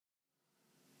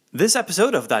This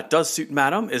episode of That Does Suit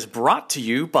Madam is brought to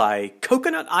you by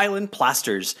Coconut Island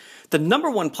Plasters, the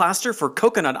 #1 plaster for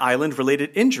Coconut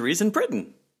Island-related injuries in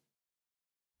Britain.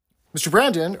 Mr.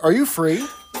 Brandon, are you free?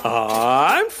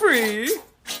 I'm free.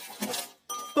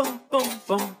 Ground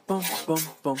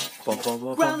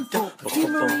floor,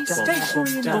 perfumery,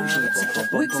 stationery and nonsense,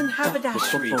 wigs and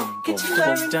haberdashery,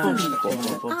 kitchenware and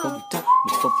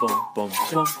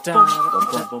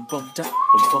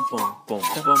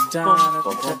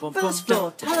first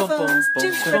floor, telephones,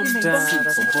 gym ready-made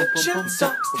suits, shirts,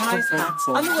 socks, ties, hats,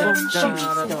 underwear and shoes.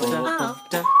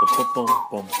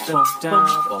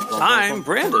 I'm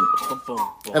Brandon.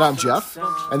 And I'm Jeff.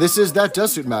 And this is That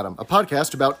Does Suit Madam, a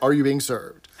podcast about Are You Being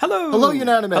Served? Hello. Hello,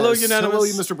 Unanimous. Hello, Unanimous.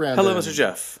 Hello, Mr. Brandon. Hello, Mr.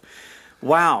 Jeff.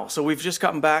 Wow. So we've just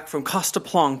gotten back from Costa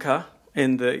Blanca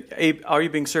in the Are You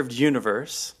Being Served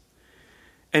universe.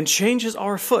 And changes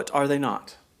are afoot, are they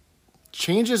not?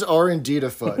 Changes are indeed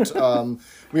afoot.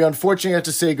 We unfortunately have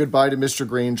to say goodbye to Mr.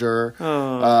 Granger,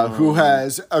 who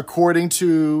has, according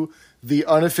to the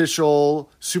unofficial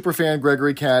superfan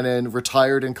Gregory Cannon,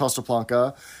 retired in Costa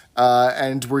Blanca.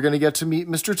 And we're going to get to meet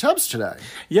Mr. Tubbs today.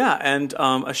 Yeah, and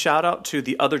a shout out to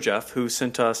the other Jeff who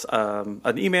sent us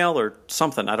an email or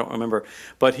something, I don't remember.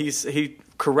 But he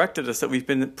corrected us that we've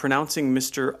been pronouncing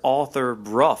Mr. Arthur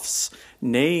Bruff's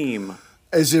name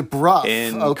Is it Bruff?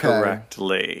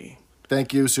 incorrectly. Okay.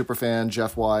 Thank you, superfan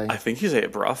Jeff Y. I think you say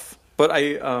it Bruff. But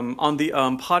I on the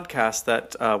podcast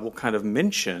that we'll kind of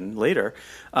mention later,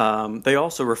 they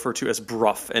also refer to as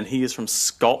Bruff, and he is from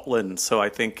Scotland. So I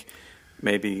think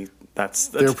maybe that's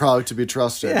they're probably to be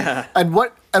trusted. Yeah. And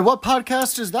what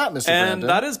podcast is that, Mr. And Brandon?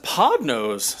 that is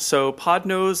Podnose. So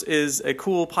Podnose is a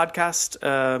cool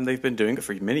podcast. They've been doing it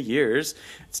for many years.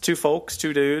 It's two folks,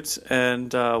 two dudes,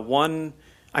 and one,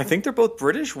 I think they're both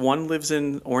British. One lives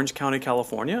in Orange County,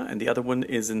 California, and the other one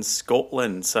is in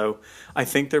Scotland. So I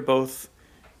think they're both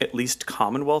at least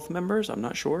Commonwealth members. I'm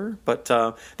not sure, but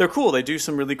they're cool. They do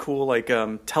some really cool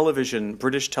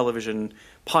British television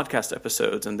podcast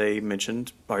episodes, and they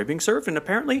mentioned Are You Being Served? And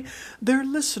apparently they're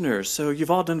listeners, so you've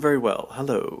all done very well.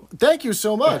 Hello. Thank you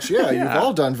so much. Yeah, Yeah. You've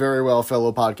all done very well,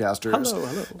 fellow podcasters.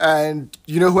 Hello. And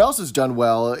you know who else has done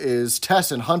well is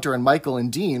Tess and Hunter and Michael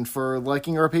and Dean for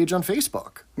liking our page on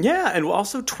Facebook. Yeah, and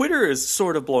also Twitter is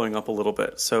sort of blowing up a little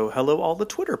bit, so hello all the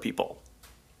Twitter people.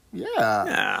 Yeah.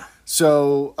 Yeah.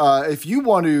 So if you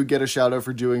want to get a shout out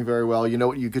for doing very well, you know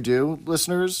what you could do,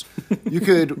 listeners? You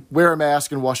could wear a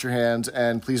mask and wash your hands,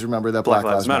 and please remember that Black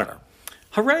Lives Matter.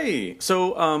 Hooray!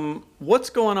 So what's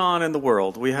going on in the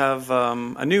world? We have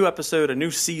a new episode, a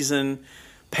new season.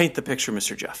 Paint the picture,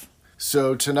 Mr. Jeff.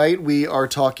 So tonight we are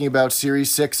talking about Series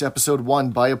 6, Episode 1,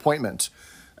 By Appointment.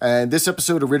 And this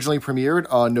episode originally premiered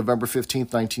on November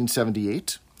 15th,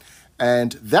 1978.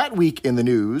 And that week in the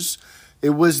news,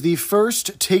 it was the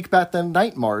first Take Back the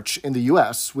Night March in the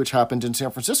U.S., which happened in San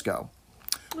Francisco.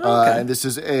 Okay. And this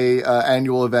is a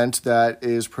annual event that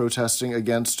is protesting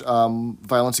against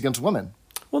violence against women.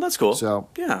 Well, that's cool. So,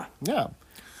 yeah.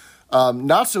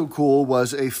 Not so cool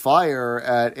was a fire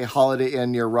at a Holiday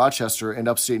Inn near Rochester in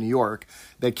upstate New York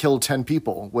that killed 10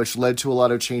 people, which led to a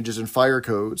lot of changes in fire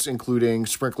codes, including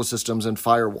sprinkler systems and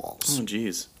firewalls. Oh,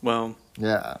 geez. Well,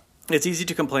 Yeah. it's easy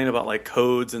to complain about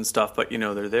codes and stuff, but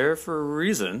they're there for a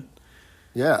reason.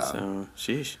 Yeah. So,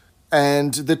 sheesh.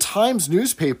 And the Times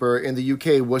newspaper in the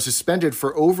UK was suspended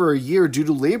for over a year due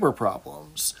to labor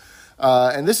problems.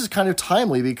 And this is kind of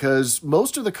timely because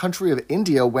most of the country of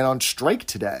India went on strike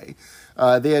today.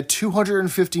 They had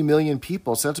 250 million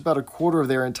people, so that's about a quarter of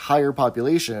their entire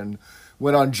population,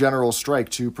 went on general strike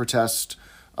to protest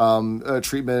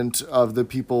treatment of the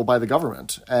people by the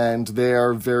government. And they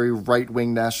are very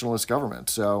right-wing nationalist government.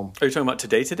 So, Are you talking about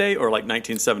today, or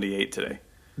 1978 today?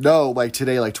 no,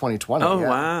 today, 2020. Oh, yeah.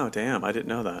 wow. Damn, I didn't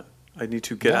know that. I need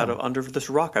to get out of under this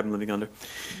rock I'm living under.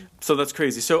 So that's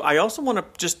crazy. So I also want to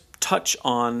just touch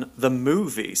on the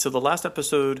movie. So the last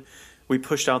episode we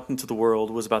pushed out into the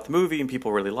world was about the movie, and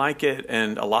people really like it.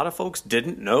 And a lot of folks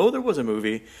didn't know there was a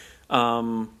movie.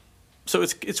 So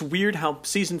it's weird how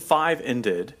season 5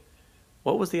 ended.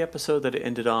 What was the episode that it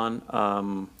ended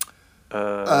on?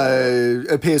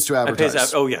 It pays to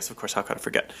advertise. Oh, yes, of course. How could I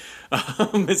forget?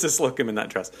 Mrs. Slocum in that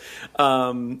dress.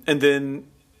 And then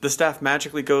the staff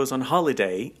magically goes on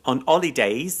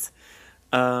holidays.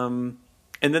 And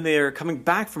then they are coming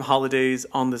back from holidays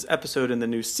on this episode in the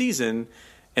new season.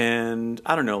 And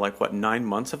I don't know, 9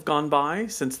 months have gone by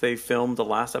since they filmed the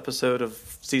last episode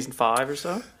of season 5 or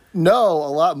so? No, a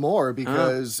lot more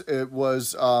because it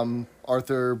was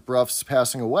Arthur Bruff's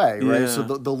passing away, right? Yeah. So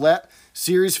the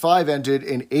Series 5 ended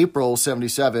in April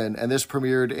 77, and this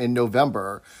premiered in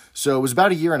November. So it was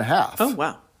about a year and a half. Oh,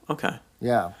 wow. Okay.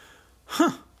 Yeah.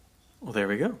 Well, there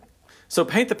we go. So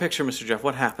paint the picture, Mr. Jeff.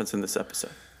 What happens in this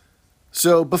episode?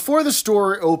 So before the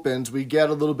store opens, we get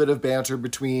a little bit of banter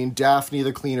between Daphne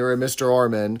the cleaner and Mr.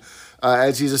 Armin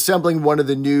as he's assembling one of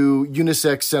the new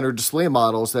unisex center display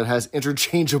models that has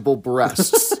interchangeable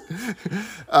breasts.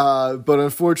 But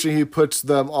unfortunately, he puts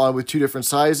them on with two different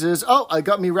sizes. Oh, I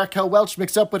got me Raquel Welch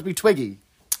mixed up with me Twiggy.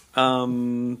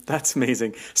 That's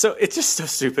amazing. So it's just so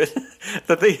stupid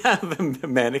that they have a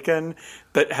mannequin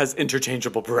that has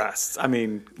interchangeable breasts. I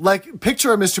mean, like,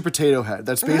 picture a Mr. Potato Head.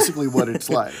 That's basically what it's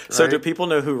like. Right? So do people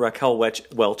know who Raquel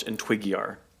Welch and Twiggy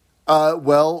are?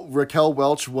 Well, Raquel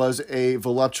Welch was a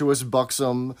voluptuous,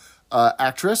 buxom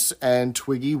actress, and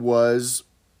Twiggy was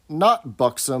not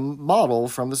buxom model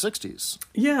from the 60s.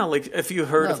 Yeah, like if you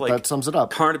heard of like that sums it up.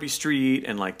 Carnaby Street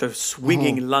and like the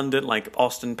swinging London, like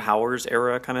Austin Powers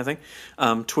era kind of thing.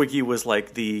 Twiggy was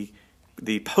like the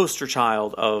poster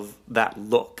child of that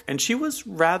look, and she was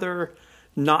rather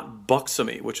not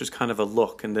buxomy, which was kind of a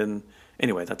look. And then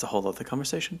anyway, that's a whole other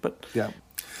conversation. But yeah.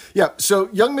 So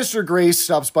young Mr. Gray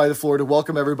stops by the floor to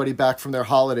welcome everybody back from their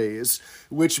holidays,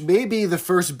 which may be the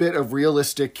first bit of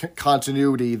realistic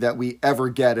continuity that we ever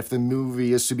get if the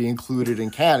movie is to be included in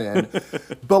canon.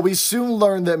 But we soon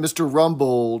learn that Mr.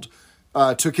 Rumbold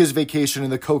took his vacation in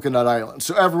the Coconut Island.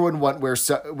 So everyone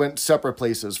went separate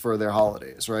places for their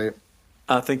holidays, right?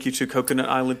 Thank you to Coconut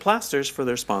Island Plasters for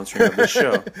their sponsoring of the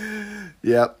show.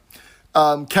 Yep.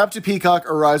 Captain Peacock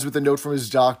arrives with a note from his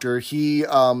doctor. He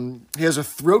has a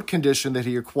throat condition that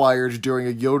he acquired during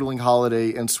a yodeling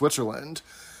holiday in Switzerland.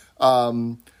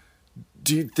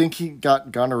 Do you think he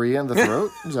got gonorrhea in the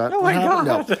throat? Is that Oh what my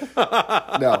happened?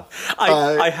 God. No.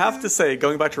 I have to say,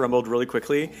 going back to Rumbold really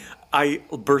quickly, I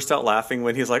burst out laughing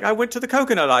when he's like, I went to the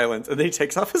Coconut Islands, and then he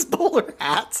takes off his bowler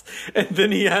hat, and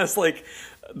then he has like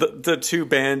the two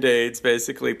Band-Aids,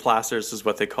 basically plasters is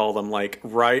what they call them, like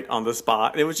right on the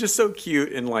spot. And it was just so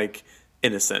cute and like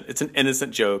innocent. It's an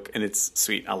innocent joke, and it's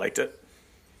sweet. I liked it.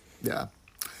 Yeah.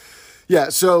 Yeah,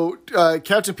 so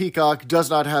Captain Peacock does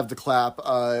not have the clap.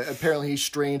 Apparently he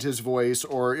strained his voice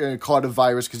or caught a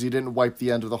virus because he didn't wipe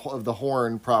the end of the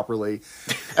horn properly.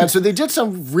 And so they did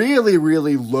some really,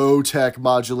 really low-tech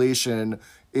modulation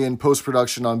in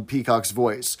post-production on Peacock's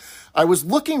voice. I was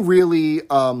looking really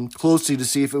closely to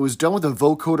see if it was done with a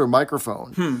vocoder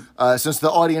microphone, since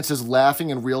the audience is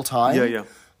laughing in real time. Yeah.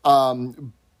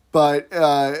 But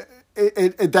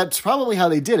that's probably how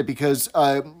they did it, because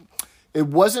it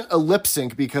wasn't a lip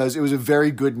sync, because it was a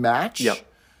very good match. Yep.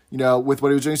 With what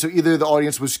he was doing. So either the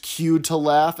audience was cued to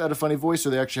laugh at a funny voice, or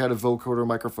they actually had a vocoder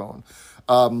microphone.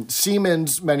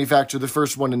 Siemens manufactured the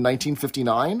first one in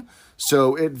 1959,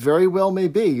 so it very well may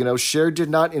be. Cher did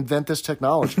not invent this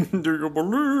technology. Do you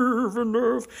believe in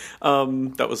love?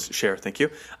 That was Cher, thank you.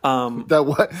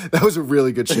 That was a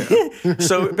really good Cher.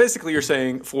 So basically you're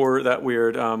saying for that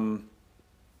weird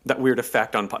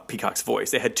effect on Peacock's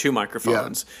voice, they had two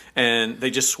microphones, and they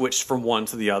just switched from one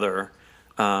to the other.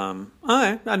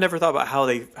 I never thought about how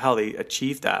they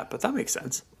achieved that, but that makes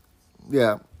sense.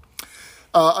 Yeah.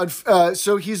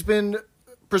 So he's been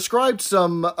prescribed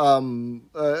some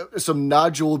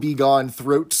nodule be gone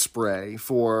throat spray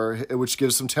which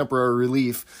gives some temporary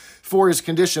relief for his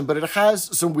condition, but it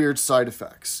has some weird side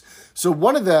effects. So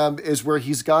one of them is where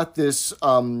he's got this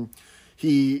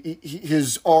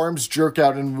his arms jerk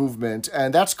out in movement,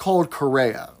 and that's called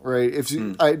chorea, right?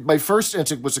 My first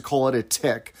instinct was to call it a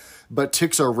tic, but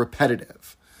tics are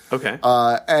repetitive. Okay.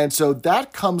 And so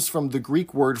that comes from the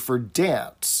Greek word for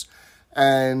dance.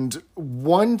 And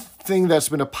one thing that's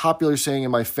been a popular saying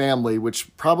in my family,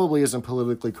 which probably isn't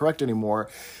politically correct anymore,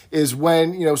 is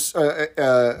when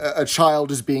a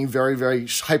child is being very, very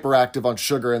hyperactive on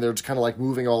sugar and they're just kind of like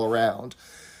moving all around.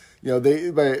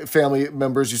 My family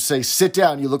members used to say, "Sit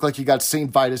down. You look like you got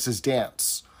St. Vitus's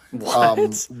dance."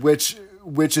 What?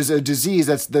 Which is a disease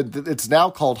it's now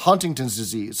called Huntington's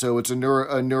disease. So it's a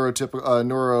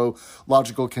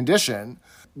neurological condition,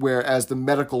 whereas the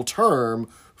medical term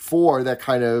for that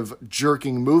kind of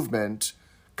jerking movement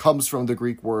comes from the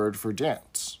Greek word for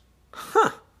dance.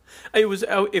 Huh.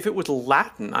 If it was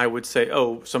Latin, I would say,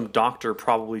 some doctor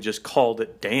probably just called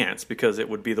it dance because it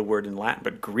would be the word in Latin.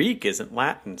 But Greek isn't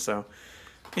Latin, so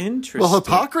interesting. Well,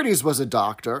 Hippocrates was a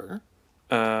doctor.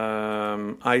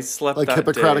 I slept like that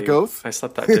Hippocratic day. Oath? I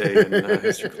slept that day in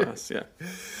history class, yeah.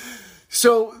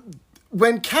 So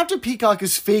when Captain Peacock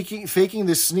is faking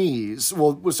the sneeze,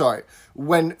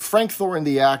 when Frank Thornton,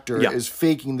 the actor, is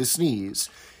faking the sneeze,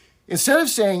 instead of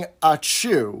saying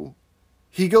achoo,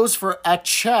 he goes for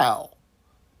achow.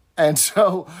 And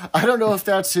so I don't know if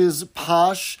that's his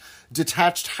posh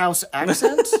detached house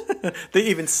accent. They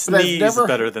even sneeze never-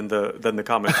 better than the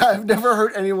comic. I've never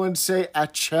heard anyone say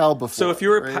achel before. So if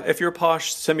you're right? if you're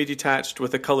posh, semi-detached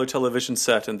with a color television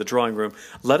set in the drawing room,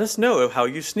 let us know how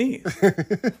you sneeze.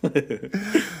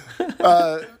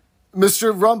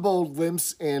 Mr. Rumbold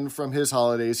limps in from his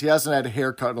holidays. He hasn't had a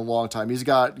haircut in a long time. He's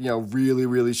got, really,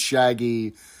 really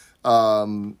shaggy,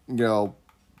 Paul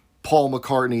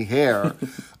McCartney hair.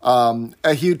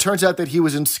 It turns out that he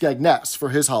was in Skegness for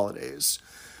his holidays.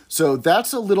 So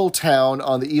that's a little town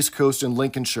on the East Coast in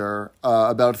Lincolnshire,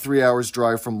 about 3 hours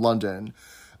drive from London.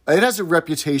 It has a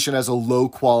reputation as a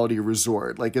low-quality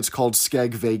resort. Like, it's called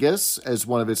Skeg Vegas as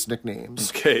one of its nicknames.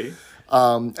 Okay.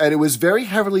 And it was very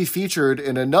heavily featured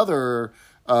in another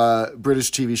British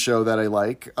TV show that I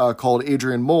like called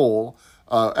Adrian Mole,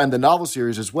 and the novel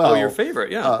series as well. Oh, your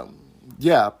favorite, yeah.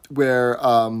 Yeah, where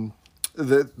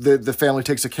the family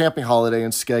takes a camping holiday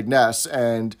in Skegness,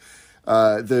 and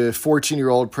the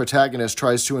 14-year-old protagonist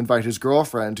tries to invite his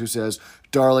girlfriend, who says,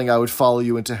 "Darling, I would follow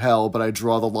you into hell, but I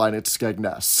draw the line at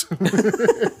Skegness."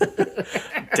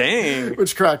 Dang.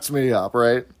 Which cracks me up,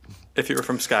 right? If you were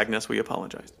from Skegness, we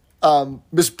apologize.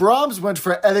 Miss Brahms went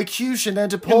for elocution and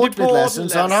deportment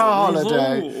lessons on her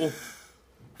holiday. Ooh.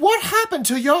 What happened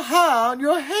to your hair on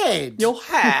your head? Your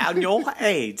hair on your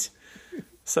head.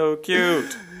 So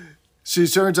cute. She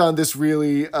turns on this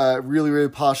really, really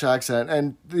posh accent,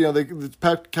 and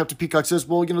Captain Peacock says,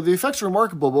 "Well, the effects are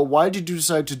remarkable, but why did you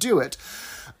decide to do it?"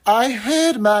 "I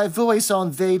heard my voice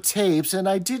on they tapes, and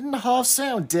I didn't half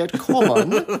sound dead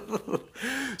common."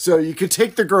 So you could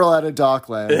take the girl out of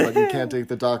Dockland, but you can't take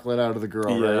the Dockland out of the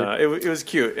girl, right? Yeah, it was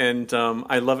cute, and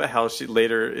I love it how she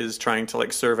later is trying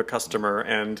to serve a customer,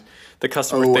 and the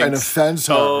customer thinks, and offends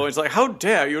her. "Oh, it's like, how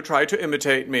dare you try to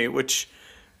imitate me?" Which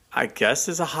I guess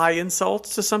is a high insult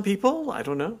to some people. I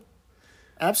don't know.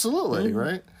 Absolutely,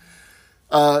 right?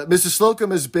 Mrs.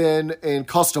 Slocum has been in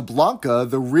Costa Blanca,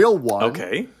 the real one.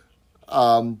 Okay.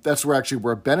 That's where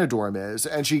Benidorm is.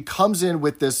 And she comes in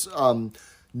with this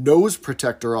nose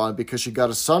protector on because she got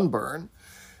a sunburn.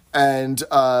 And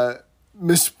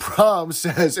Miss Prom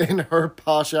says in her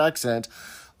posh accent,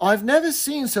 "I've never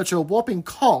seen such a whopping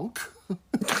conch."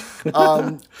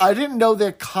 I didn't know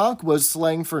that conch was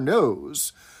slang for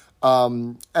nose.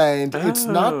 And it's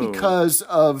not because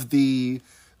of the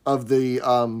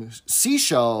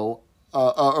seashell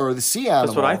or the sea animal.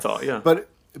 That's what I thought, yeah.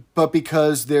 But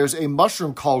because there's a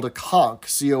mushroom called a conch,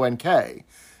 C-O-N-K,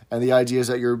 and the idea is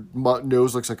that your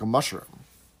nose looks like a mushroom.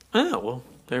 Oh, well,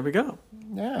 there we go.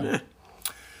 Yeah.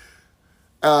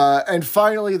 And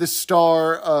finally, the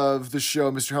star of the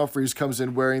show, Mr. Humphries, comes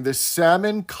in wearing this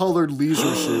salmon-colored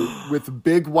leisure suit with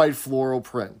big white floral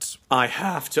print. I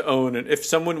have to own it. If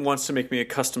someone wants to make me a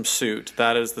custom suit,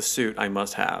 that is the suit I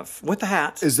must have. With the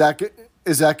hat. Is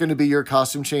that going to be your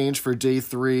costume change for day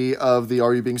 3 of the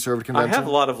Are You Being Served convention? I have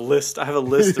a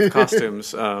list of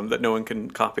costumes that no one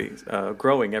can copy,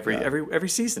 growing every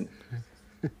season.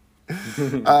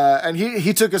 And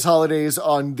he took his holidays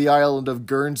on the island of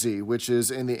Guernsey, which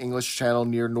is in the English Channel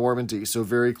near Normandy, so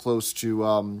very close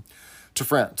to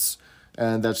France,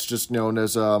 and that's just known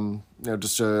as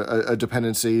just a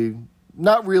dependency,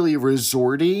 not really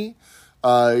resorty.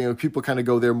 People kind of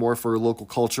go there more for local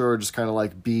culture or just kind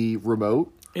of be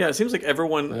remote. Yeah, it seems like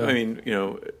everyone. Yeah. I mean,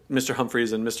 Mr.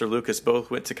 Humphries and Mr. Lucas both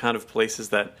went to kind of places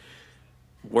that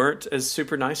weren't as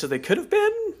super nice as they could have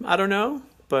been. I don't know.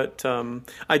 But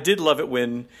I did love it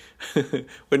when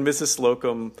Mrs.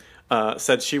 Slocum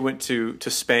said she went to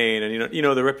Spain, and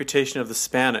the reputation of the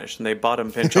Spanish, and they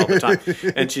bottom pinch all the time.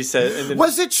 And she said, and then,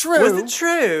 "Was it true? Was it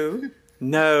true?"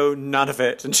 "No, none of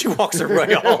it." And she walks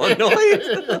away all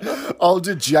annoyed, all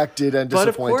dejected and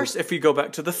disappointed. But of course, if you go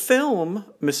back to the film,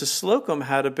 Mrs. Slocum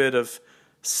had a bit of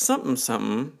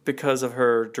something because of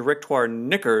her directoire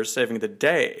knickers saving the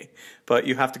day. But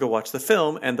you have to go watch the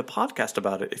film and the podcast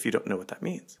about it if you don't know what that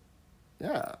means.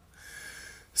 Yeah.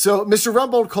 So Mr.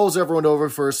 Rumbold calls everyone over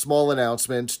for a small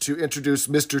announcement to introduce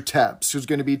Mr. Tebbs, who's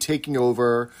going to be taking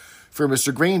over for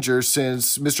Mr. Granger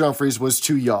since Mr. Humphries was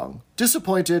too young.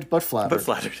 Disappointed, but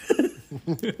flattered.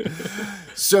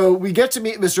 So we get to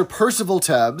meet Mr. Percival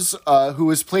Tebbs,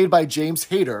 who is played by James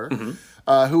Hayter,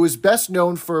 who is best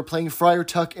known for playing Friar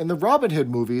Tuck in the Robin Hood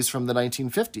movies from the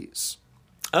 1950s.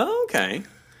 Oh, okay.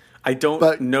 I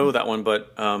don't know that one,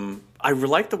 but I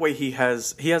like the way he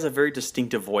has a very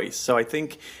distinctive voice. So I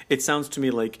think it sounds to me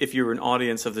like if you were an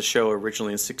audience of the show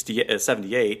originally in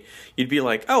 78, you'd be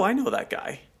like, "Oh, I know that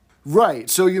guy." Right.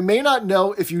 So you may not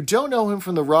know, if you don't know him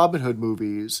from the Robin Hood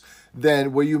movies,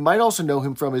 then where you might also know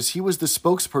him from is he was the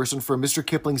spokesperson for Mr.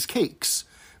 Kipling's Cakes,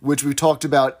 which we talked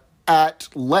about at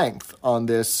length on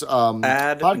this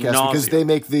podcast because they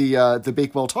make the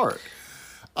Bakewell tart.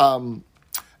 And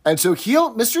so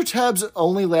Mr. Tebbs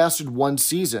only lasted one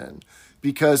season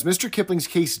because Mr. Kipling's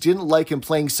case didn't like him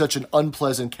playing such an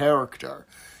unpleasant character.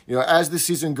 You know, as the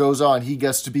season goes on, he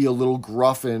gets to be a little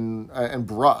gruff and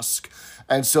brusque.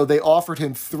 And so they offered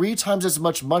him 3 times as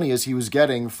much money as he was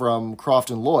getting from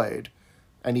Croft and Lloyd,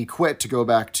 and he quit to go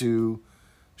back to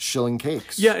Shilling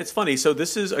Cakes. Yeah, it's funny. So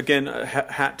this is, again, a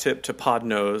hat tip to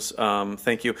Podnose.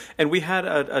 Thank you. And we had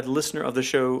a listener of the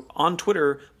show on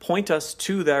Twitter point us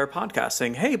to their podcast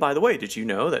saying, hey, by the way, did you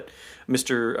know that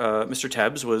Mr.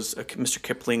 Tebbs was a Mr.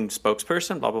 Kipling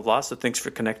spokesperson, blah, blah, blah. So thanks for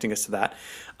connecting us to that.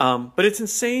 But it's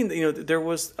insane that, you know, there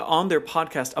was on their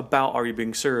podcast about Are You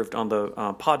Being Served on the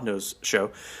Podnose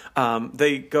show,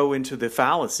 they go into the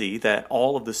fallacy that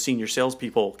all of the senior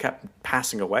salespeople kept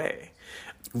passing away.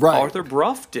 Right. Arthur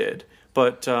Bruff did,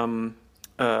 but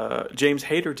James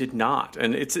Hayter did not.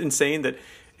 And it's insane that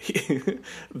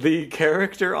the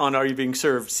character on Are You Being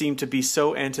Served seemed to be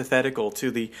so antithetical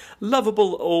to the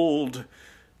lovable old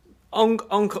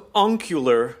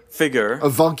uncular figure.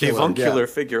 Avuncular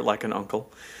figure, like an uncle,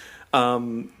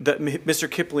 that Mr.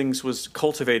 Kipling's was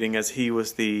cultivating as he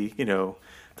was the, you know,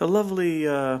 the lovely...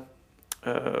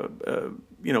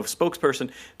 spokesperson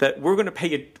that we're going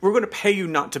to pay you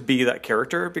not to be that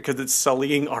character because it's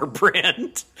sullying our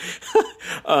brand.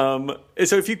 So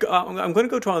if you, I'm going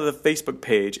to go to the Facebook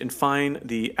page and find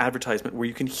the advertisement where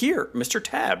you can hear Mr.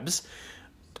 Tebbs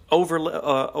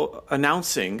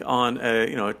announcing on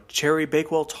a cherry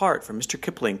Bakewell tart from Mr.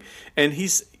 Kipling, and he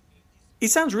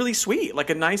sounds really sweet,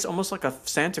 like a nice, almost like a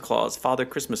Santa Claus, Father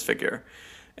Christmas figure.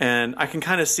 And I can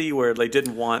kind of see where they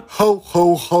didn't want... Ho,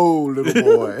 ho, ho, little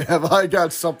boy. Have I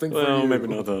got something for you? Well, maybe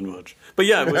not that much. But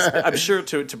yeah, it was, I'm sure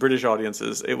to British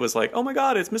audiences, it was like, oh my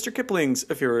God, it's Mr. Kipling's,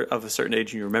 if you're of a certain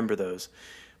age and you remember those.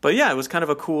 But yeah, it was kind of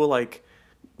a cool, like,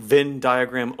 Venn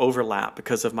diagram overlap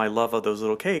because of my love of those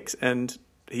little cakes. And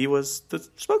he was the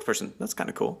spokesperson. That's kind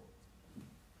of cool.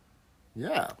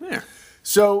 Yeah. Yeah.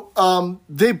 So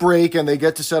they break and they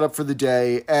get to set up for the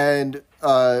day, and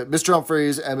Mr.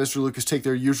 Humphreys and Mr. Lucas take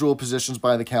their usual positions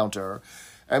behind the counter.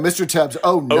 And Mr. Tebbs,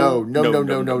 no,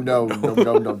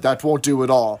 that won't do at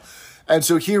all. And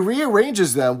so he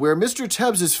rearranges them where Mr.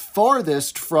 Tebbs is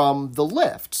farthest from the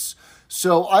lifts.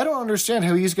 So I don't understand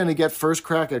how he's going to get first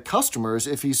crack at customers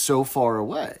if he's so far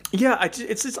away. Yeah,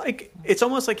 it's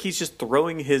almost like he's just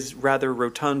throwing his rather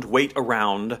rotund weight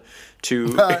around to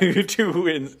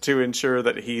to ensure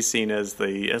that he's seen as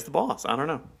the boss. I don't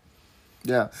know.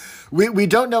 Yeah, we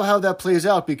don't know how that plays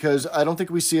out because I don't think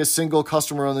we see a single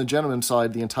customer on the gentleman's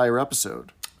side the entire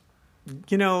episode.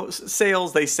 You know,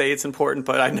 sales, they say it's important,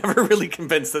 but I'm never really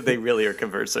convinced that they really are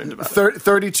concerned about it.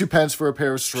 32 pence for a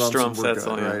pair of strumps. That's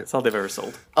all, right? That's all they've ever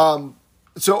sold.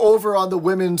 So over on the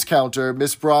women's counter,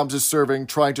 Miss Brahms is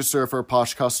trying to serve her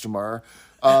posh customer.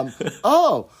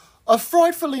 A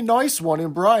frightfully nice one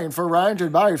in Brian for round and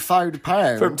about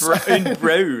 £5. In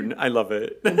brown. I love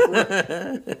it.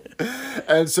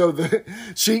 And so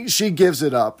she gives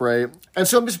it up, right? And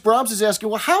so Miss Brahms is asking,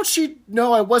 well, how'd she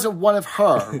know I wasn't one of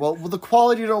her? Well, the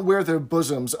quality don't wear their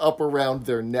bosoms up around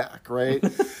their neck, right?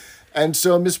 And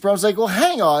so Miss Brahms is like, well,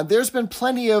 hang on. There's been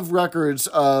plenty of records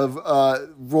of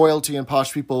royalty and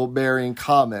posh people marrying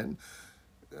common.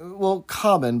 Well,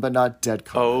 common, but not dead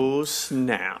common. Oh,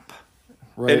 snap.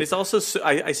 Right. And it's also,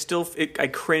 I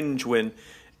cringe when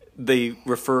they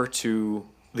refer to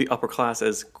the upper class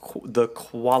as the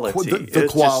quality. The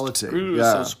quality.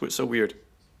 So weird.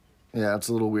 Yeah, it's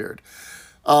a little weird.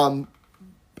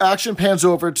 Action pans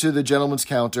over to the gentleman's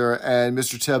counter, and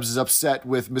Mr. Tebbs is upset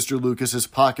with Mr. Lucas's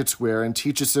pocket square and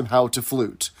teaches him how to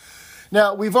flute.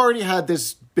 Now, we've already had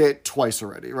this bit twice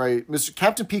already, right?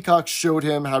 Captain Peacock showed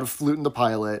him how to flute in the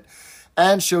pilot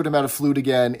and showed him how to flute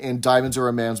again in Diamonds Are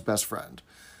a Man's Best Friend.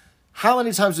 How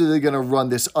many times are they going to run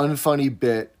this unfunny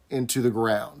bit into the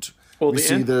ground? Well,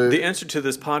 the answer to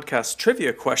this podcast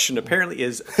trivia question apparently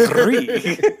is 3.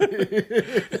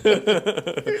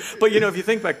 But, if you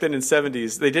think back then in the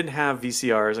 70s, they didn't have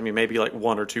VCRs. I mean, maybe like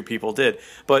 1 or 2 people did.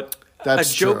 But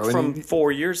that's a joke true. from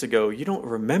 4 years ago, you don't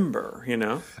remember,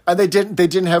 And they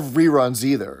didn't have reruns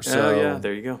either. So, oh, yeah,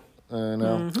 there you go. I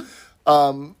know.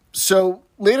 Mm-hmm. So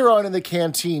later on in the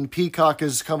canteen, Peacock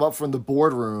has come up from the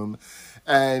boardroom,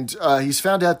 and he's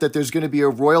found out that there's going to be a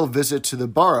royal visit to the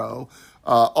borough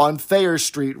on Thayer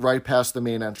Street, right past the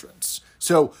main entrance.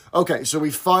 So we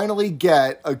finally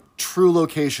get a true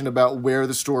location about where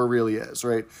the store really is,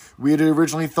 right? We had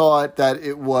originally thought that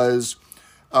it was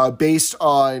based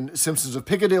on Simpsons of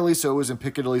Piccadilly, so it was in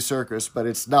Piccadilly Circus, but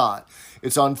it's not.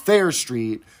 It's on Thayer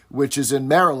Street, which is in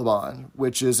Marylebone,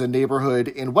 which is a neighborhood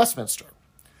in Westminster.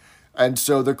 And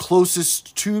so the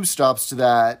closest tube stops to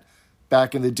that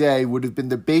back in the day would have been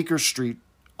the Baker Street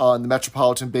on the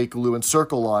Metropolitan, Bakerloo, and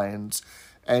Circle lines.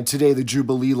 And today the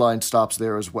Jubilee line stops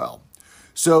there as well.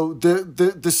 So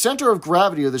the center of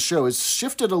gravity of the show is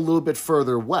shifted a little bit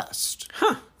further west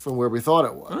from where we thought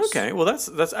it was. Okay, well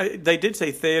they did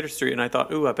say Theater Street, and I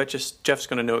thought, ooh, I bet Jeff's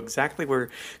going to know exactly where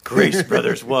Grace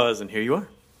Brothers was, and here you are.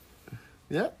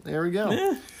 Yeah, there we go.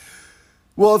 Yeah.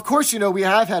 Well, of course, we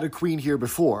have had a queen here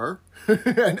before,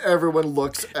 and everyone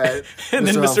looks at and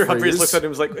then Mr. Humphreys Humphreys. looks at him and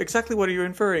was like, exactly what are you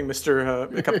inferring,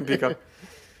 Mr. Captain Peacock?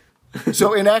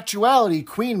 So in actuality,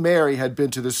 Queen Mary had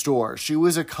been to the store. She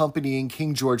was accompanying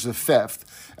King George V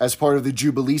as part of the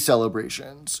Jubilee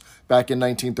celebrations back in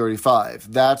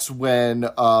 1935. That's when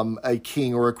a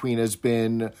king or a queen has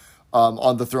been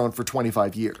on the throne for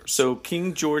 25 years. So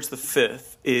King George V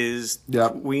is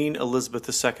Yep. Queen Elizabeth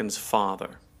II's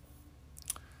father.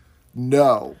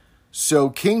 No. So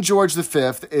King George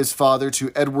V is father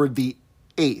to Edward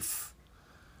VIII,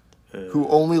 who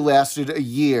only lasted a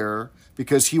year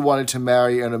because he wanted to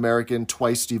marry an American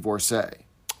twice divorcee,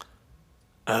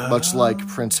 much like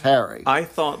Prince Harry. I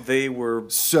thought they were...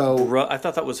 I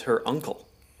thought that was her uncle,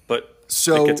 but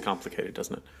it gets complicated,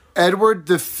 doesn't it? Edward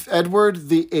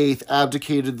VIII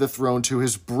abdicated the throne to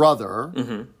his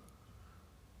brother,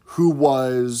 who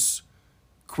was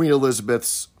Queen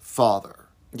Elizabeth's father.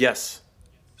 Yes.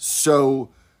 So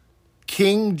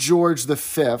King George V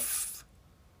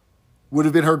would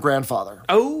have been her grandfather.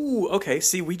 Oh, okay.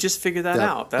 See, we just figured that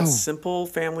Yeah. out. That's simple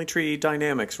family tree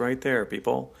dynamics right there,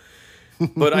 people.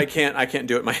 But I can't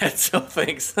do it in my head, so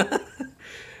thanks.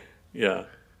 Yeah.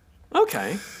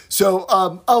 Okay.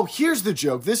 So, here's the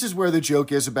joke. This is where the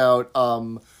joke is about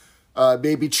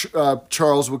maybe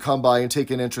Charles would come by and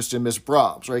take an interest in Miss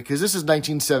Brahms, right? Because this is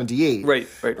 1978. Right.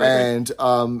 And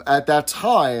at that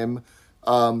time,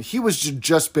 he was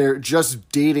just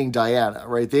dating Diana,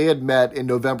 right? They had met in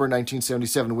November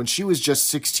 1977 when she was just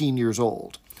 16 years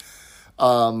old.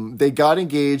 They got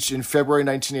engaged in February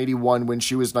 1981 when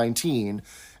she was 19,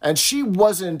 and she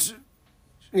wasn't,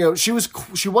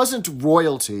 she wasn't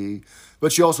royalty,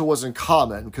 but she also wasn't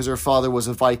common because her father was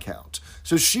a viscount.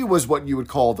 So she was what you would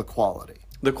call the quality.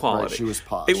 The quality. Right? She was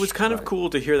posh. It was kind of cool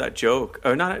to hear that joke,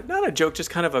 or not a joke, just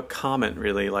kind of a comment,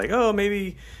 really. Like, oh,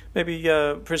 maybe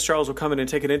Prince Charles will come in and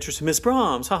take an interest in Miss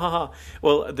Brahms, ha ha ha.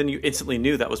 Well, then you instantly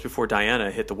knew that was before Diana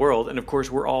hit the world, and of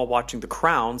course we're all watching The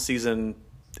Crown season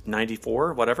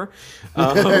 94, whatever,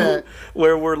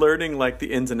 where we're learning like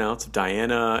the ins and outs of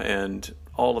Diana and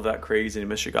all of that crazy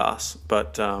mishigas.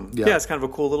 But yeah, it's kind of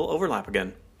a cool little overlap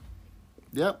again.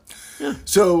 Yeah.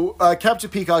 So Captain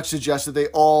Peacock suggested they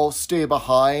all stay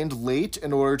behind late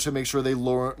in order to make sure they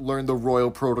learn the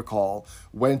royal protocol,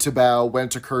 when to bow, when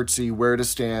to curtsy, where to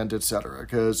stand, etc.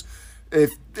 Because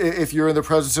if you're in the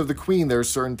presence of the queen, there's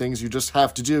certain things you just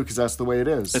have to do because that's the way it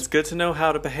is. It's good to know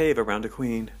how to behave around a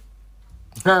queen.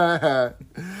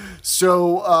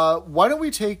 So why don't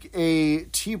we take a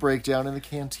tea break down in the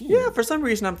canteen? Yeah, for some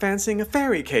reason I'm fancying a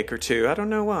fairy cake or two. I don't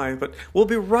know why, but we'll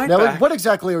be right now, back. What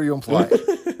exactly are you implying?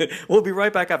 We'll be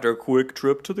right back after a quick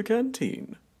trip to the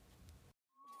canteen.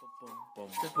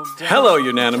 Hello,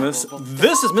 Unanimous.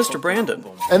 This is Mr. Brandon.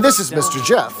 And this is Mr.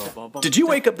 Jeff. Did you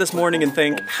wake up this morning and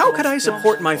think, how could I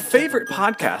support my favorite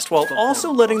podcast while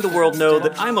also letting the world know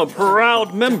that I'm a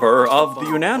proud member of the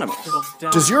Unanimous?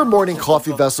 Does your morning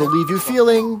coffee vessel leave you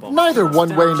feeling neither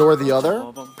one way nor the other?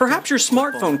 Perhaps your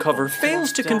smartphone cover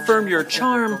fails to confirm your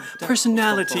charm,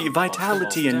 personality,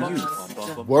 vitality, and youth.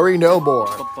 Worry no more.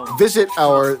 Visit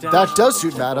our That Does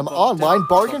Suit Madam online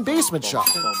bargain basement shop.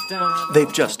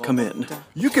 They've just come in.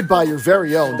 You could buy your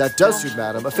very own That Does Suit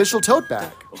Madam official tote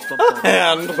bag. A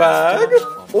handbag?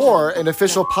 Or an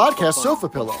official podcast sofa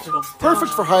pillow.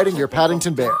 Perfect for hiding your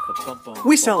Paddington Bear.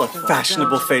 We sell a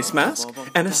fashionable face mask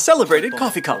and a celebrated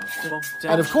coffee cup.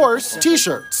 And of course,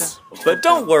 t-shirts. But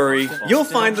don't worry, you'll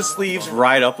find the sleeves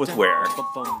right up with wear.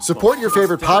 Support your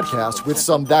favorite podcast with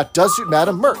some That Does Suit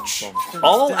Madam merch.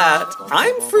 All at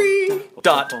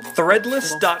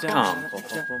imfree.threadless.com.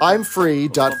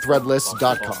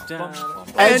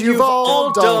 imfree.threadless.com. And you've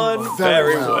all done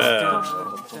very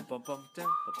well.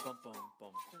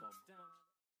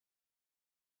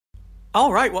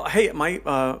 All right. Well, hey, my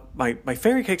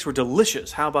fairy cakes were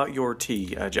delicious. How about your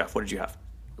tea, Jeff? What did you have?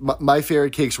 My fairy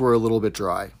cakes were a little bit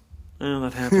dry. Oh,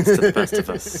 that happens to the best of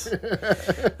us.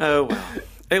 Oh, well.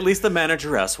 At least the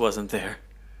manageress wasn't there.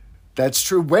 That's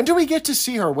true. When do we get to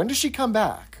see her? When does she come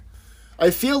back? I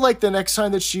feel like the next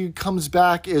time that she comes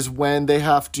back is when they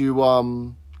have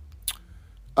to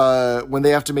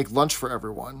make lunch for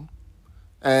everyone.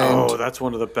 And that's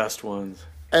one of the best ones.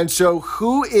 And so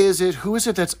who is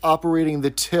it that's operating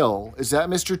the till? Is that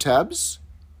Mr. Tebbs?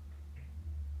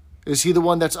 Is he the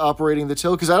one that's operating the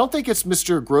till? Because I don't think it's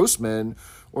Mr. Grossman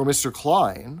or Mr.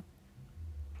 Klein.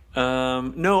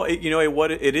 No, it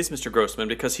is Mr. Grossman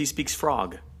because he speaks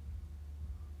frog.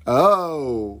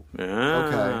 Oh. Ah.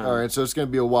 Okay. All right. So it's going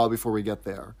to be a while before we get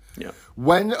there. Yeah.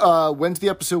 When's the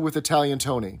episode with Italian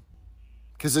Tony?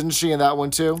 Because isn't she in that one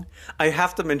too? I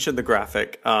have to mention the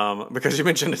graphic because you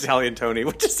mentioned Italian Tony,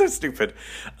 which is so stupid.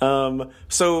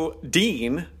 So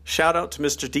Dean, shout out to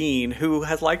Mr. Dean, who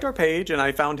has liked our page, and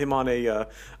I found him on an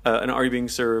Are You Being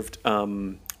Served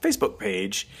Facebook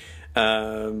page.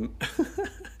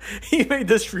 He made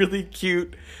this really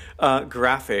cute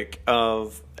graphic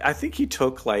of, I think he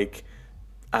took like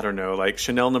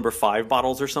Chanel No. 5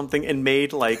 bottles or something and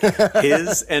made like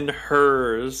his and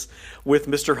hers with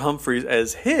Mr. Humphries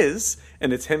as his,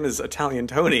 and it's him as Italian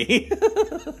Tony.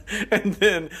 And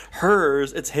then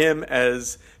hers, it's him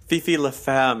as Fifi La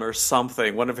Femme or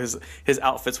something, one of his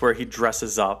outfits where he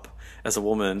dresses up as a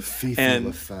woman. Fifi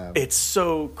La Femme. It's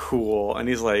so cool. And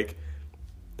he's like,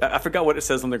 I forgot what it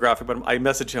says on the graphic, but I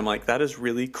messaged him like, that is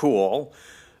really cool.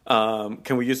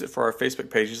 Can we use it for our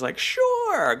Facebook page? He's like,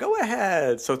 sure, go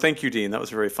ahead. So thank you, Dean. That was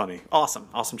very funny.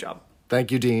 Awesome job.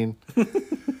 Thank you, Dean.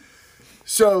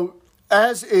 So,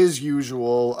 as is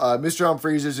usual, Mr.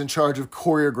 Humphries is in charge of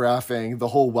choreographing the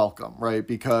whole welcome, right?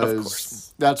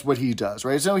 Because that's what he does,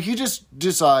 right? So he just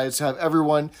decides to have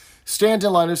everyone stand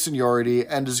in line of seniority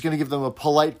and is going to give them a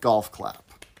polite golf clap,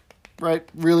 right?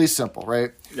 Really simple,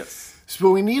 right? Yes. So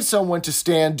we need someone to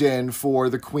stand in for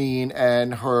the queen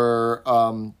and her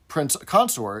prince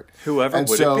consort. Whoever it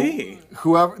be?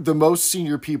 Whoever, the most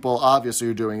senior people obviously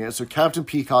are doing it. So Captain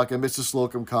Peacock and Mrs.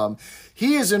 Slocum come.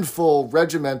 He is in full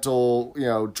regimental,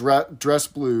 dress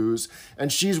blues, and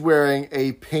she's wearing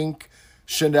a pink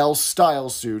Chanel style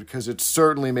suit because it's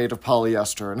certainly made of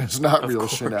polyester and it's not real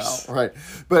Chanel, right?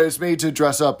 But it's made to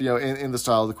dress up, in the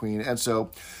style of the queen. And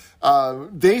so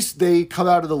they come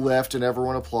out of the lift and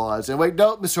everyone applauds. And wait,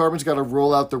 no, Miss Harmon's got to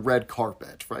roll out the red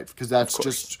carpet, right? Because that's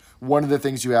just one of the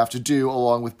things you have to do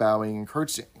along with bowing and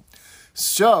curtsying.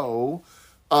 So,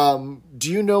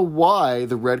 do you know why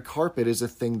the red carpet is a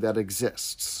thing that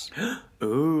exists?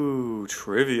 Ooh,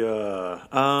 trivia.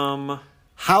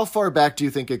 How far back do you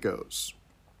think it goes?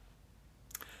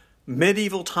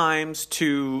 Medieval times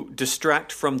to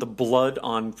distract from the blood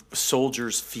on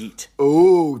soldiers' feet.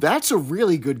 Oh, that's a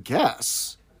really good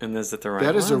guess. And is it the right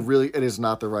one? It is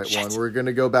not the right one. We're going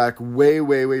to go back way,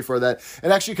 way, way for that.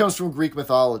 It actually comes from Greek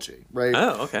mythology, right?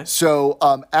 Oh, okay. So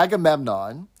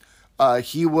Agamemnon,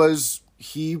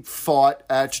 he fought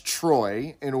at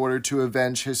Troy in order to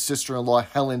avenge his sister-in-law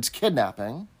Helen's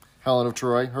kidnapping. Helen of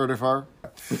Troy, heard of her?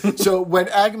 So when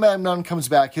Agamemnon comes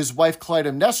back, his wife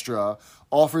Clytemnestra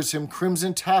offers him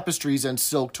crimson tapestries and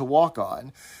silk to walk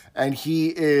on. And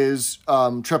he is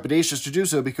trepidatious to do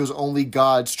so because only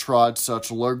gods trod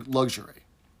such luxury.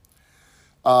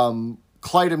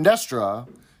 Clytemnestra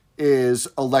is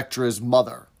Electra's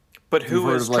mother. But who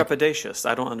is trepidatious?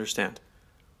 I don't understand.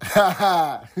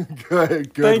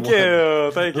 Good Thank you.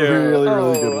 Really,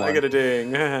 really good one. I get a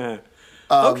ding.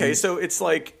 Okay, so it's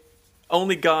like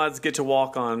only gods get to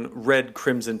walk on red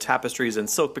crimson tapestries and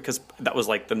silk because that was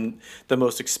like the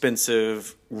most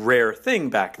expensive, rare thing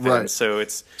back then. Right.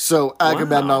 So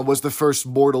Agamemnon was the first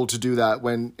mortal to do that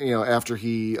when, after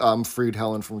he freed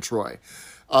Helen from Troy.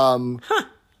 And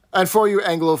for you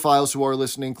Anglophiles who are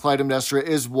listening, Clytemnestra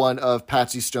is one of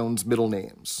Patsy Stone's middle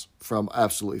names from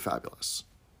Absolutely Fabulous.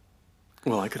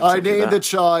 Well, I named the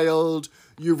child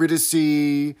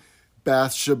Eurydice,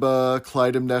 Bathsheba,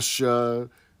 Clytemnestra,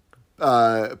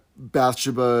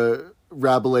 Bathsheba,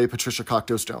 Rabelais, Patricia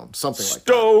Cocteau Stone, something like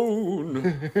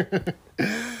that.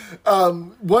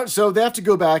 Stone! So they have to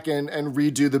go back and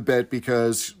redo the bit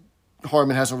because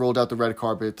Harmon hasn't rolled out the red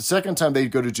carpet. The second time they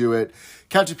go to do it,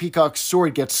 Captain Peacock's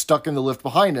sword gets stuck in the lift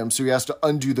behind him, so he has to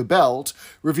undo the belt,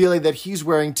 revealing that he's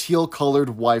wearing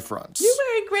teal-colored Y-fronts. You're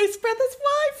wearing Grace Brothers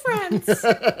Y-fronts!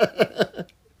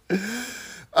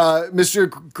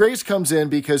 Mr. Grace comes in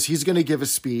because he's going to give a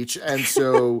speech, and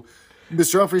so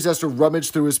Mr. Humphries has to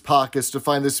rummage through his pockets to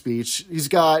find the speech.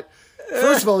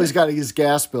 First of all, he's got his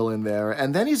gas bill in there,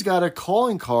 and then he's got a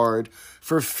calling card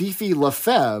for Fifi La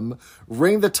Femme,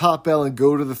 ring the top bell and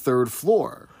go to the third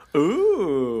floor.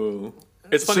 Ooh.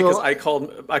 It's funny So- because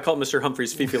I called Mr.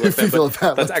 Humphreys Fifi LaFemme, Fifi but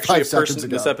LaFemme, that's like actually a 5 person seconds in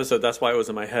this ago. episode. That's why it was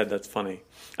in my head. That's funny.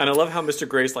 And I love how Mr.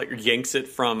 Grace like yanks it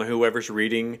from whoever's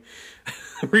reading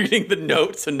the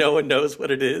note so no one knows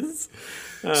what it is.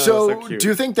 So, cute. do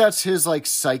you think that's his like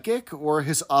psychic or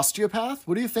his osteopath?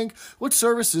 What do you think? What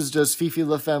services does Fifi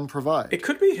LaFemme provide? It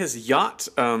could be his yachts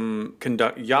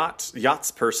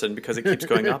person because it keeps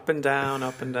going up and down,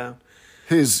 up and down.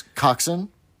 His coxswain?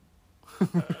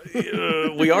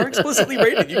 We are explicitly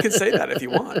rated. You can say that if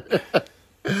you want.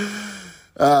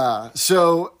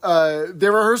 So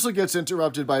their rehearsal gets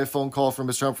interrupted by a phone call from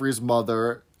Mr. Humphrey's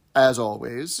mother, as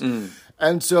always.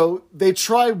 And so they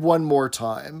try one more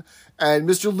time, and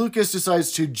Mr. Lucas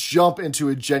decides to jump into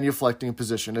a genuflecting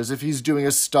position as if he's doing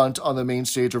a stunt on the main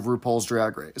stage of RuPaul's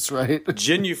Drag Race, right?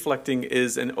 Genuflecting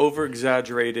is an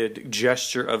over-exaggerated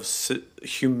gesture of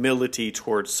humility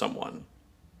towards someone.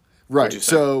 Right. you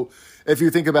say? So if you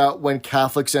think about when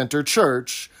Catholics enter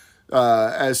church,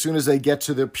 as soon as they get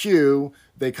to the pew,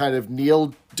 they kind of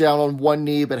kneel down on one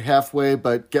knee, but halfway,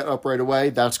 but get up right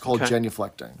away. That's called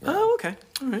genuflecting. Oh, okay.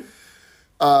 All right.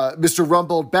 Mr.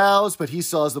 Rumbold bows, but he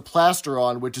still has the plaster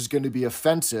on, which is going to be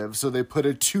offensive. So they put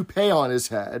a toupee on his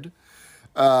head.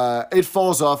 It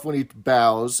falls off when he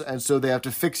bows, and so they have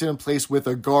to fix it in place with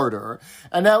a garter.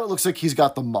 And now it looks like he's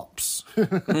got the mumps.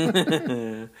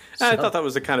 I thought that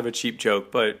was a kind of a cheap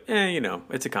joke, but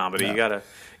it's a comedy.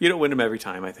 You don't win them every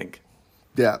time, I think.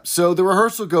 Yeah, so the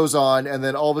rehearsal goes on, and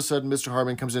then all of a sudden Mr.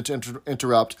 Harmon comes in to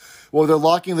interrupt. Well, they're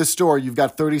locking the store. You've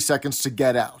got 30 seconds to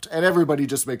get out. And everybody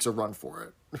just makes a run for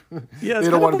it. Yeah, They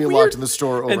don't want to be locked in the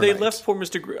store overnight. And they left poor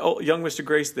young Mr.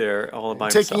 Grace there all by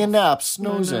himself. Taking a nap,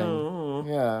 snoozing.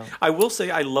 Yeah. I will say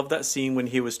I love that scene when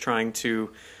he was trying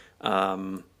to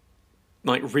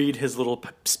read his little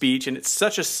speech, and it's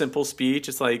such a simple speech.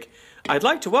 It's like, I'd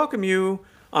like to welcome you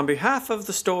on behalf of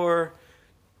the store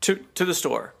to the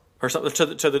store. Or something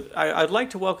I'd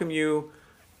like to welcome you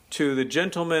to the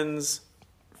gentleman's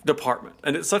department,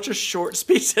 and it's such a short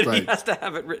speech that he has to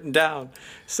have it written down.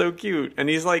 So cute, and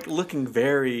he's like looking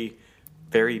very,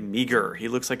 very meager. He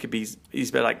looks like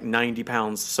he's been like 90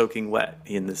 pounds soaking wet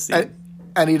in this scene.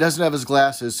 And he doesn't have his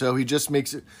glasses, so he just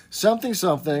makes it something,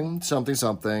 something, something,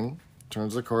 something.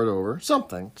 Turns the card over.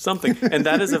 Something. And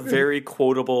that is a very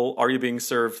quotable "Are you being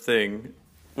served?" thing,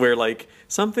 where like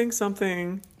something,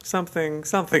 something. Something.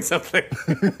 Might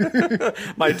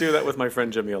do that with my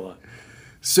friend Jimmy a lot.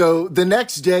 So the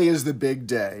next day is the big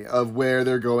day of where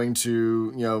they're going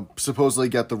to, supposedly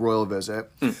get the royal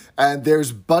visit. And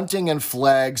there's bunting and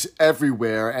flags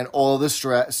everywhere, and all the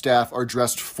staff are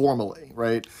dressed formally,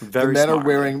 right? Very the men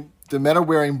smartly. The men are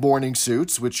wearing morning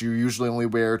suits, which you usually only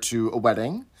wear to a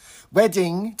wedding.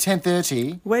 Wedding,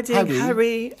 10:30.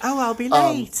 Hurry. Oh, I'll be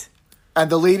late.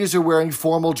 And the ladies are wearing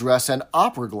formal dress and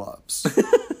opera gloves.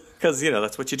 Because,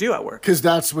 that's what you do at work. Because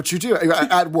that's what you do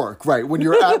at work, right? When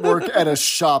you're at work at a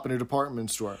shop in a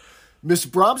department store. Miss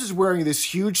Brahms is wearing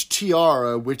this huge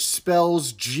tiara which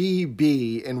spells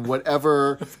GB in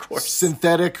whatever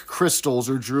synthetic crystals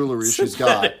or jewelry she's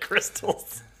got. Synthetic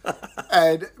crystals.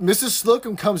 And Mrs.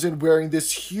 Slocum comes in wearing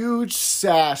this huge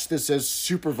sash that says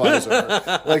supervisor,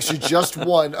 like she just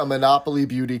won a Monopoly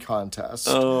beauty contest.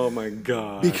 Oh, my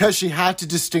God. Because she had to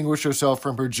distinguish herself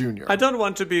from her junior. I don't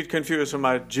want to be confused with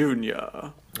my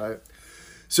junior. Right.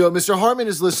 So Mr. Harmon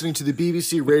is listening to the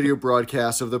BBC radio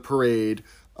broadcast of the parade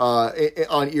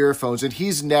on earphones, and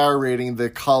he's narrating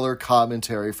the color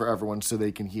commentary for everyone so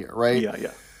they can hear, right?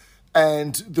 Yeah.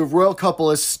 And the royal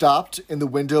couple is stopped in the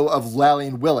window of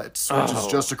Lallian Willits, which is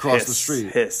just across the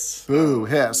street. Hiss. Boo,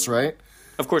 hiss, right?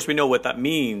 Of course, we know what that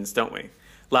means, don't we?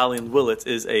 Lallian Willits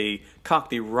is a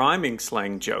Cockney rhyming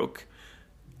slang joke,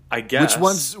 I guess. Which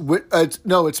one's...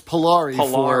 no, it's Polari.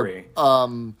 Polari.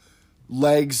 For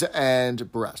legs and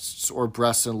breasts, or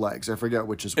breasts and legs. I forget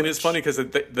which is which. And it's funny because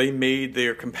they made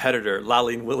their competitor,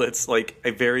 Lallian Willits, like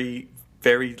a very,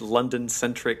 very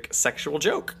London-centric sexual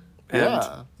joke. And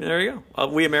there you go.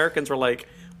 We Americans were like,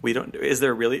 we don't. Is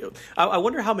there really? I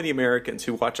wonder how many Americans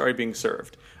who watch Are Being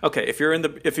Served. Okay, if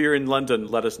you're in London,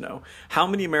 let us know. How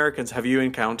many Americans have you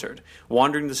encountered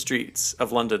wandering the streets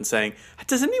of London saying,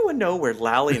 "Does anyone know where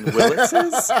Lallian Willits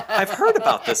is? I've heard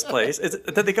about this place.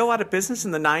 Did they go out of business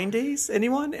in the 90s?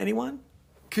 Anyone?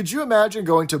 Could you imagine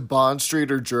going to Bond Street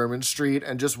or German Street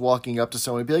and just walking up to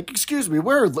someone and be like, "Excuse me,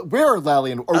 where are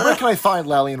Lallian, or where can I find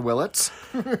Lallian Willits?"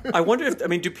 I wonder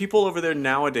do people over there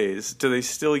nowadays, do they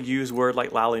still use word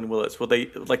like Lallian Willits? Will they,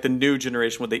 like the new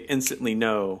generation, would they instantly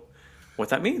know what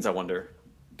that means, I wonder?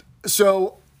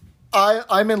 So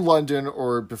I'm in London,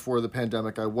 or before the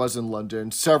pandemic, I was in London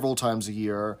several times a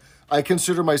year. I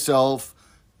consider myself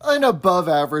an above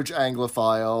average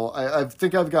Anglophile. I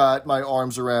think I've got my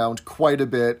arms around quite a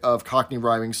bit of Cockney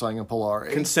rhyming slang and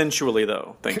Polari. Consensually,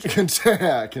 though. Thank you.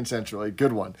 Yeah, consensually.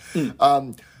 Good one.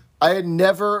 I had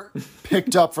never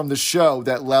picked up from the show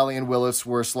that Lally and Willis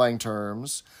were slang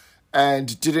terms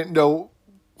and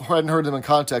hadn't heard them in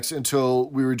context until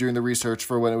we were doing the research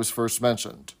for when it was first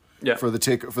mentioned. Yeah. For the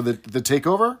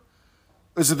takeover?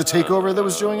 Is it the takeover that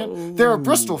was doing it? They're a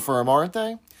Bristol firm, aren't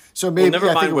they? So maybe Never I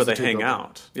think mind it where was they the hang takeover.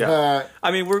 out. Yeah.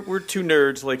 I mean, we're two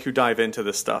nerds like who dive into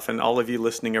this stuff, and all of you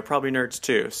listening are probably nerds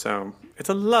too. So it's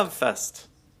a love fest.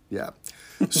 Yeah.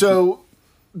 So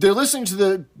they're listening to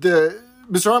the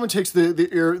Mr. Harmon takes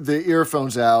the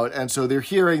earphones out, and so they're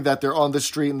hearing that they're on the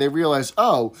street, and they realize,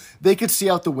 oh, they could see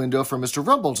out the window from Mr.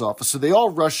 Rumble's office. So they all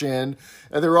rush in,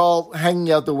 and they're all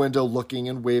hanging out the window, looking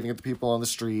and waving at the people on the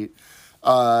street.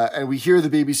 And we hear the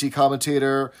BBC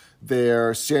commentator.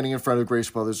 They're standing in front of Grace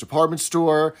Brothers department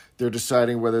store. They're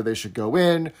deciding whether they should go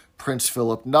in. Prince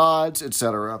Philip nods,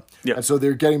 etc. Yeah. And so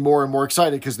they're getting more and more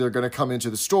excited because they're going to come into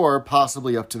the store,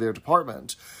 possibly up to their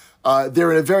department.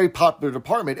 They're in a very popular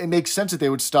department. It makes sense that they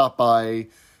would stop by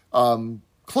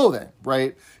clothing,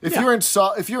 right? If you're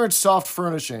in soft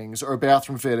furnishings or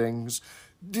bathroom fittings,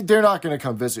 they're not going to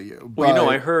come visit you. Well,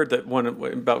 I heard that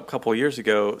about a couple of years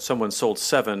ago, someone sold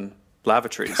 7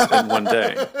 lavatories in one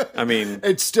day. I mean,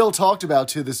 it's still talked about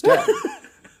to this day.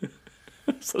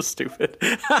 so stupid.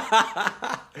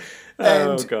 And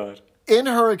oh God. in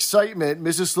her excitement,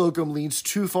 Mrs. Slocum leans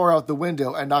too far out the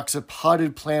window and knocks a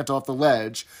potted plant off the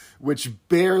ledge, which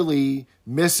barely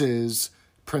misses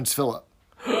Prince Philip.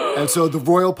 And so the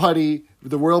royal party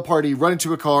run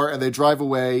into a car and they drive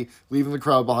away, leaving the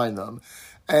crowd behind them.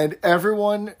 And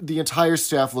everyone, the entire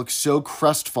staff, looks so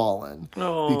crestfallen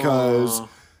because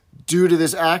due to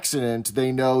this accident,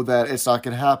 they know that it's not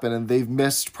going to happen, and they've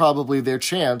missed probably their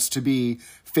chance to be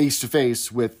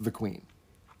face-to-face with the Queen.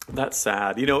 That's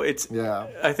sad.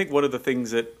 I think one of the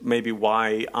things that maybe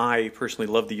why I personally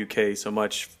love the UK so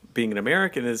much, being an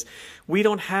American, is we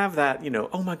don't have that,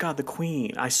 oh my God, the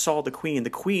Queen. I saw the Queen. The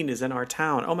Queen is in our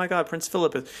town. Oh my God, Prince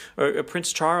Philip or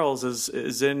Prince Charles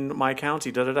is in my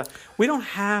county. Da da da. We don't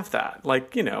have that.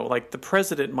 Like the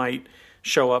president might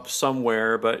show up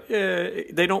somewhere, but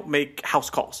they don't make house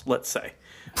calls, let's say.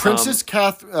 Princess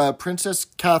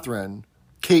Catherine,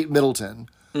 Kate Middleton,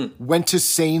 went to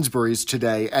Sainsbury's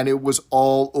today, and it was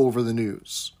all over the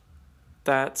news.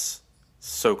 That's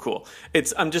so cool.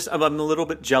 I'm a little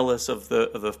bit jealous of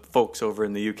the folks over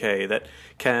in the UK that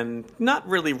can not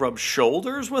really rub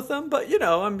shoulders with them, but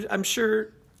I'm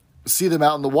sure see them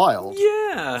out in the wild.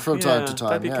 Yeah, from time to time.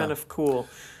 That'd be kind of cool.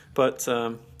 But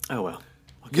oh well.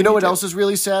 You know what else is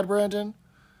really sad, Brandon?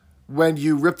 When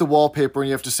you rip the wallpaper and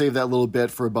you have to save that little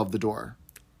bit for above the door.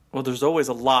 Well, there's always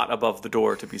a lot above the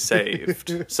door to be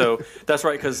saved. So that's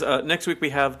right, because next week we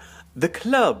have The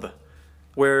Club,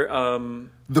 where...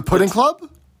 the Pudding Club?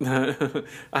 I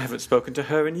haven't spoken to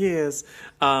her in years.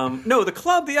 No, The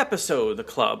Club, the episode, The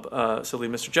Club. Silly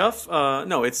Mr. Juff.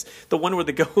 No, it's the one where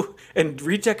they go and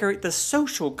redecorate the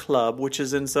social club, which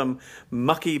is in some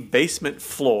mucky basement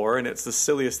floor, and it's the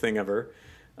silliest thing ever.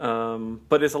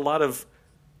 But it's a lot of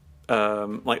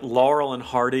like Laurel and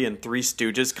Hardy and Three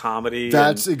Stooges comedy.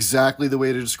 That's exactly the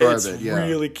way to describe it. It's Yeah,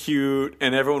 really cute,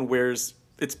 and everyone wears.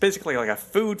 It's basically like a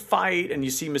food fight, and you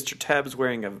see Mr. Tebbs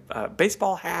wearing a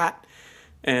baseball hat,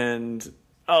 and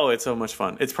it's so much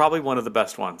fun. It's probably one of the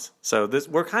best ones. So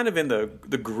we're kind of in the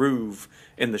groove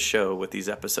in the show with these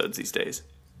episodes these days.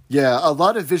 Yeah, a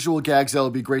lot of visual gags that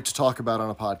would be great to talk about on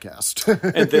a podcast.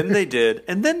 And then they did,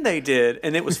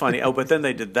 and it was funny. But then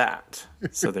they did that.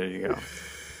 So there you go.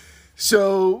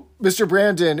 So, Mr.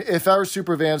 Brandon, if our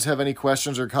superfans have any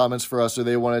questions or comments for us, or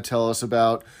they want to tell us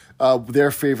about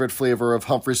their favorite flavor of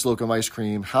Humphrey Slocum ice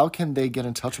cream, how can they get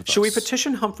in touch with us? Should we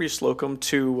petition Humphrey Slocum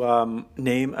to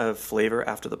name a flavor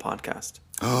after the podcast?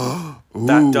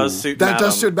 That does suit Madam. That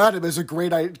does suit Madam. It's a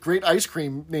great ice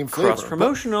cream name flavor.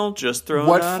 Cross-promotional, just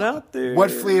throwing that out there. What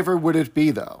flavor would it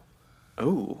be, though?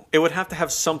 Oh, it would have to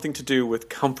have something to do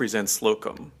with Humphreys and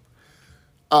Slocum.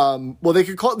 Well, they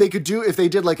could do, if they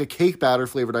did like a cake batter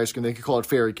flavored ice cream, they could call it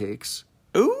Fairy Cakes.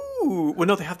 Ooh, well,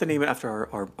 no, they have to name it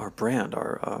after our brand,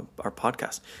 our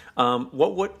podcast.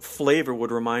 What flavor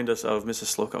would remind us of Mrs.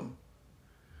 Slocum?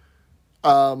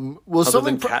 Well, other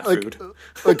something than cat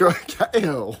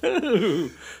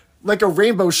food, like a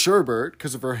rainbow sherbet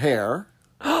because of her hair.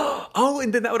 Oh,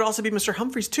 and then that would also be Mr.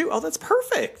 Humphreys too. Oh, that's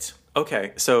perfect.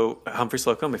 Okay, so Humphrey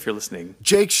Slocum, if you're listening.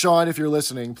 Jake, Sean, if you're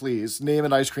listening, please name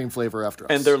an ice cream flavor after us.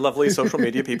 And they're lovely social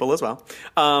media people as well.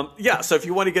 So if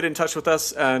you want to get in touch with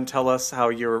us and tell us how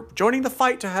you're joining the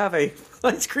fight to have a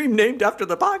ice cream named after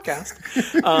the podcast.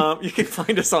 You can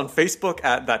find us on Facebook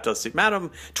at That Does Suit Madam.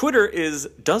 Twitter is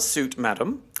Does Suit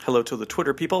Madam. Hello to the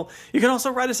Twitter people. You can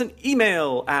also write us an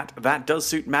email at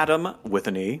thatdoessuitmadam with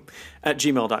an E at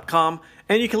gmail.com.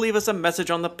 And you can leave us a message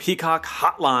on the Peacock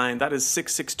hotline. That is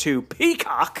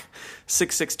 662-PEACOCK,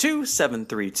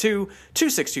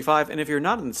 662-732-2625. And if you're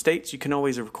not in the States, you can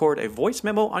always record a voice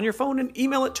memo on your phone and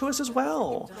email it to us as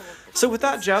well. So with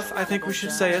that, Jeff, I think we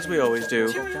should say, as we always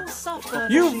do,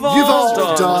 you've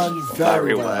all done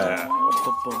very well.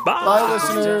 Bye,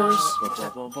 listeners.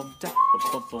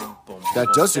 That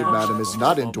Does Suit Madam is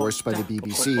not endorsed by the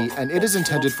BBC, and it is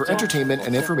intended for entertainment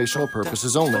and informational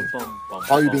purposes only.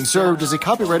 All You Being Served is a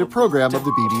copyrighted program of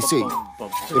the BBC.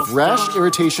 If rash,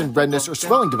 irritation, redness, or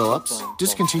swelling develops,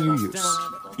 discontinue use.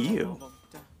 Ew.